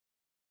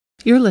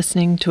You're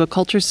listening to a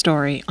culture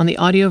story on the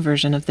audio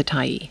version of the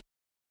Tyee.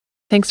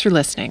 Thanks for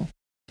listening.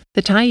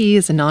 The Tyee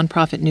is a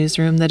nonprofit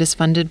newsroom that is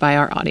funded by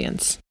our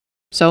audience.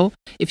 So,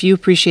 if you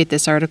appreciate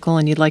this article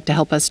and you'd like to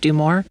help us do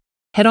more,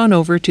 head on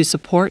over to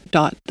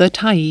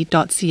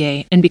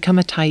support.thetyee.ca and become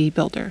a Tyee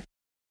builder.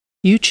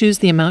 You choose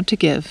the amount to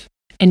give,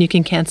 and you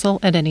can cancel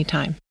at any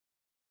time.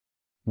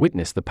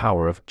 Witness the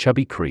Power of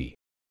Chubby Cree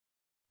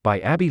by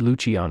Abby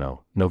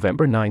Luciano,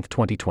 November 9,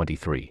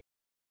 2023.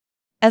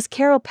 As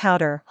Carol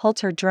Powder holds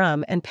her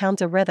drum and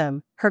pounds a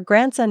rhythm, her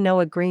grandson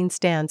Noah Green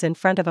stands in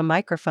front of a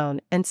microphone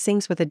and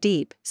sings with a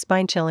deep,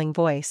 spine-chilling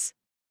voice.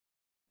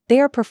 They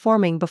are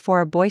performing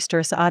before a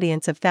boisterous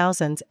audience of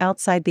thousands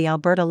outside the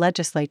Alberta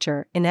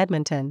legislature in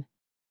Edmonton.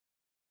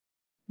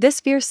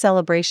 This fierce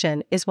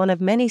celebration is one of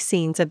many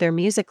scenes of their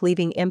music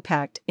leaving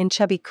impact in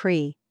Chubby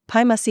Cree,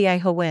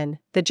 Paimasiihowin,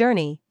 The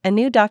Journey, a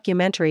new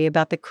documentary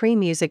about the Cree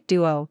music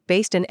duo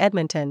based in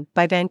Edmonton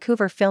by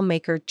Vancouver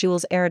filmmaker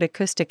Jules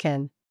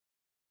Erida-Kustikin.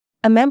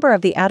 A member of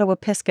the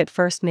Attawapiskat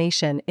First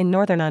Nation in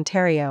Northern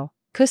Ontario,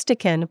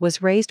 Kustikin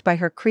was raised by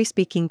her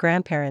Cree-speaking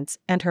grandparents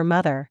and her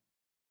mother.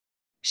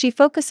 She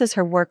focuses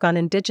her work on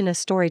Indigenous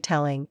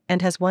storytelling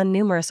and has won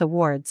numerous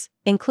awards,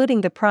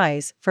 including the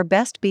prize for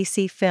Best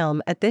BC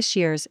Film at this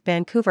year's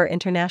Vancouver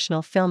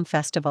International Film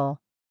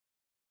Festival.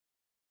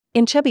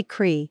 In Chubby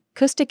Cree,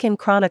 Kustikin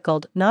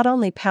chronicled not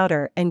only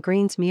Powder and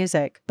Green's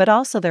music but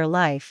also their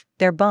life,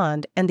 their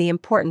bond, and the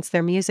importance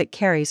their music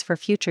carries for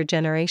future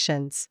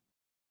generations.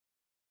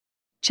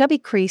 Chubby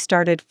Cree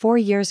started 4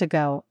 years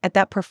ago at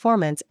that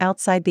performance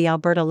outside the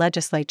Alberta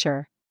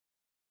legislature.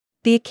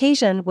 The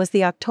occasion was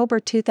the October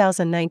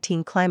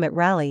 2019 climate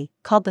rally,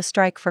 called the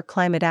Strike for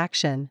Climate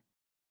Action.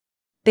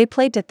 They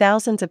played to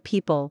thousands of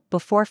people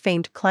before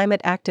famed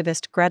climate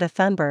activist Greta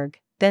Thunberg,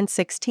 then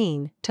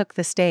 16, took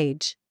the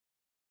stage.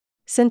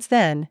 Since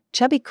then,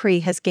 Chubby Cree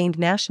has gained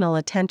national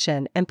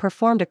attention and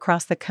performed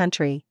across the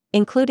country,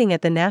 including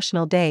at the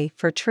National Day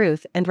for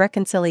Truth and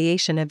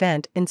Reconciliation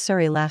event in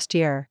Surrey last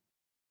year.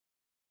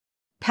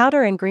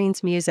 Powder and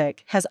Green's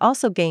music has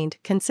also gained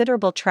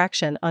considerable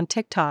traction on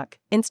TikTok,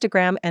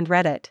 Instagram, and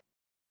Reddit.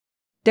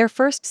 Their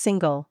first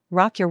single,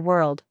 Rock Your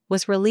World,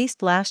 was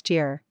released last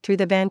year through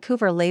the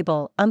Vancouver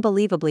label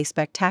Unbelievably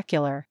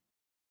Spectacular.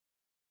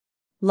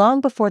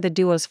 Long before the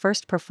duo's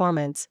first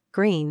performance,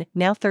 Green,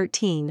 now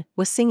 13,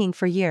 was singing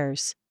for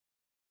years.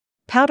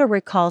 Powder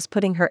recalls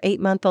putting her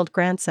 8-month-old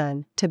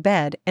grandson to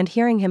bed and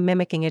hearing him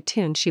mimicking a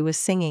tune she was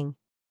singing.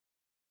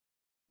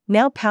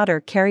 Now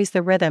Powder carries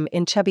the rhythm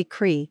in Chubby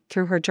Cree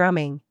through her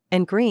drumming,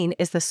 and Green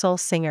is the sole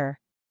singer.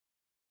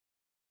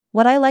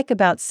 "What I like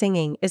about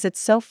singing is it's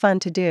so fun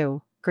to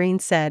do," Green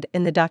said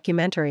in the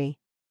documentary.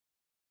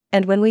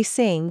 "And when we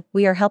sing,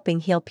 we are helping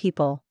heal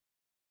people.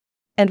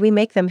 And we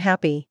make them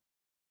happy."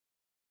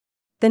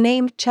 The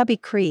name Chubby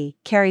Cree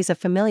carries a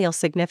familial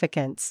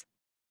significance.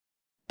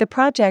 The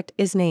project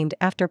is named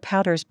after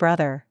Powder's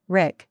brother,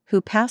 Rick,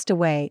 who passed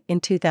away in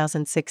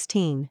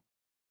 2016.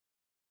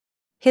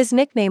 His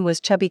nickname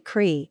was Chubby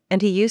Cree,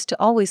 and he used to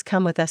always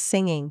come with us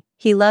singing.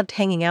 He loved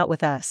hanging out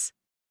with us.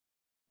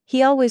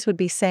 He always would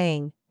be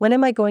saying, "When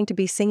am I going to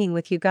be singing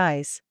with you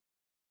guys?"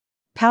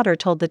 Powder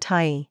told the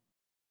Tyee.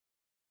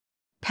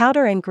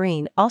 Powder and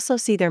Green also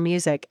see their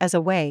music as a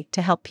way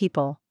to help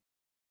people.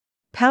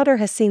 Powder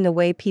has seen the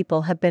way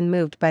people have been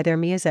moved by their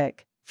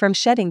music, from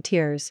shedding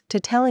tears to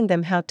telling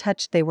them how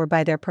touched they were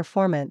by their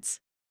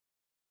performance.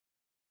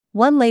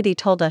 One lady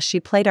told us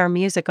she played our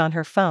music on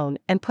her phone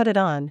and put it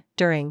on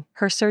during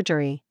her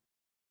surgery.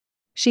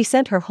 She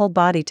sent her whole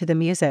body to the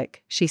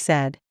music, she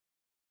said.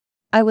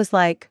 I was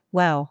like,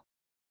 wow.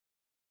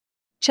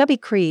 Chubby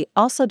Cree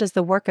also does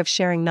the work of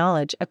sharing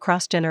knowledge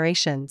across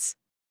generations.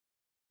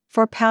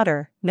 For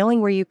Powder,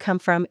 knowing where you come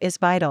from is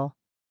vital.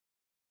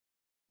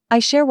 "I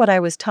share what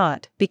I was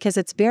taught because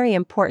it's very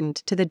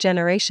important to the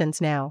generations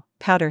now,"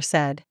 Powder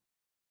said.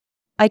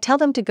 "I tell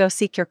them to go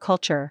seek your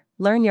culture,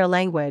 learn your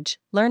language,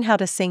 learn how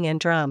to sing and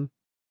drum."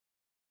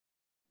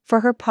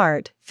 For her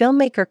part,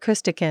 filmmaker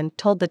Kustikin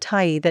told the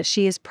Tyee that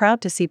she is proud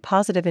to see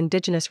positive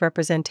Indigenous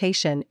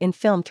representation in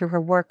film through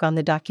her work on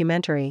the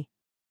documentary.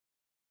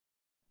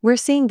 "We're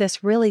seeing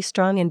this really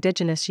strong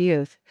Indigenous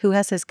youth who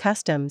has his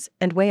customs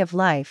and way of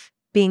life,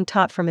 being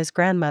taught from his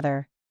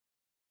grandmother.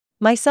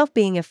 Myself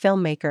being a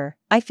filmmaker,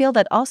 I feel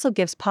that also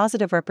gives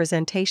positive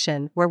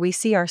representation where we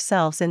see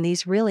ourselves in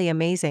these really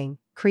amazing,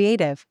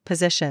 creative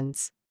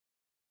positions."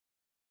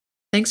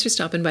 Thanks for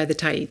stopping by the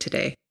Tyee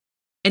today.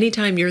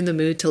 Anytime you're in the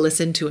mood to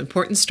listen to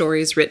important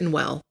stories written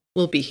well,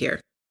 we'll be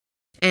here.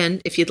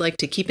 And if you'd like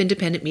to keep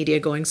independent media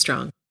going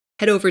strong,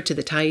 head over to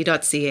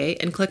thetyee.ca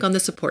and click on the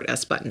Support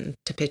Us button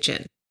to pitch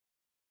in.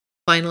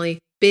 Finally,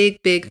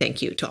 big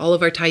thank you to all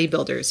of our Tyee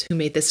builders who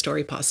made this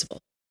story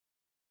possible.